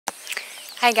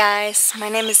Hi guys, my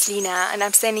name is Lina and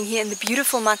I'm standing here in the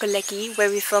beautiful Makoleki where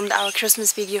we filmed our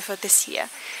Christmas video for this year.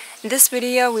 In this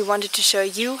video we wanted to show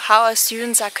you how our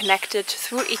students are connected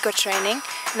through Ecotraining,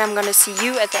 and I'm gonna see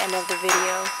you at the end of the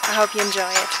video. I hope you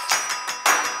enjoy it.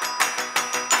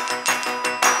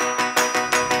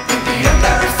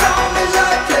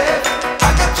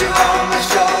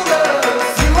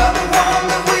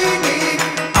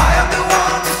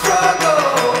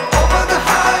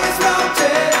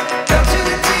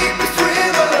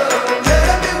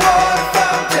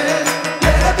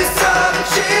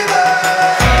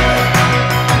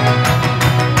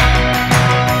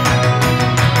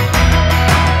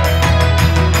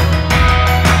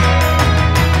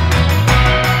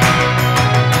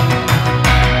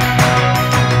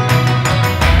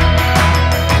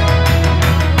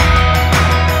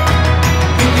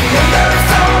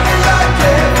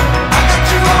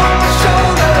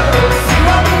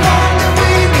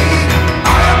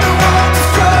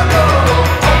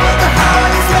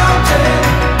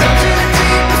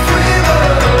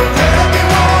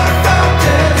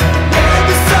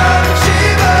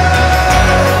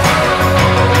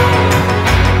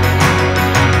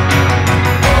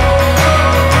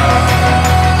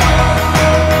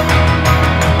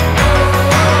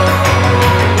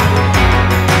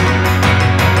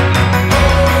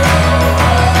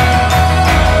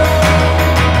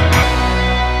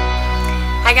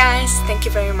 Hi guys, thank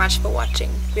you very much for watching.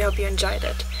 We hope you enjoyed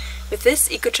it. With this,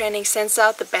 Ecotraining sends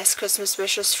out the best Christmas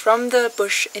wishes from the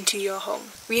bush into your home.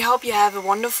 We hope you have a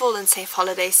wonderful and safe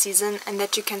holiday season and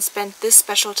that you can spend this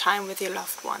special time with your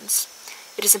loved ones.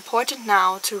 It is important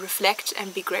now to reflect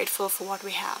and be grateful for what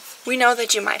we have. We know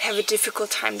that you might have a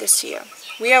difficult time this year.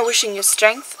 We are wishing you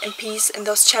strength and peace in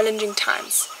those challenging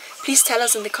times. Please tell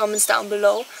us in the comments down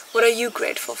below, what are you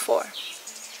grateful for?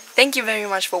 Thank you very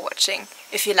much for watching.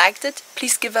 If you liked it,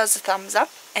 please give us a thumbs up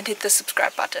and hit the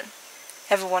subscribe button.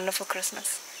 Have a wonderful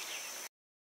Christmas.